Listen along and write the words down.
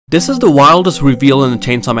This is the wildest reveal in the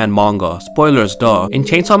Chainsaw Man manga. Spoilers, duh. In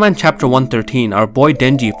Chainsaw Man chapter 113, our boy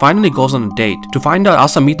Denji finally goes on a date to find out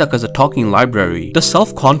Asa Mitaka is a talking library. The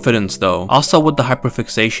self-confidence though. Asa with the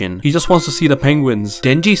hyperfixation. He just wants to see the penguins.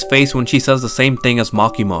 Denji's face when she says the same thing as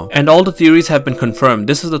Makima. And all the theories have been confirmed.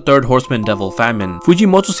 This is the third Horseman devil, Famine.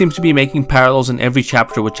 Fujimoto seems to be making parallels in every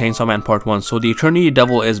chapter with Chainsaw Man part 1, so the Eternity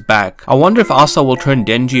Devil is back. I wonder if Asa will turn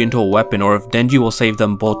Denji into a weapon or if Denji will save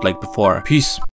them both like before. Peace.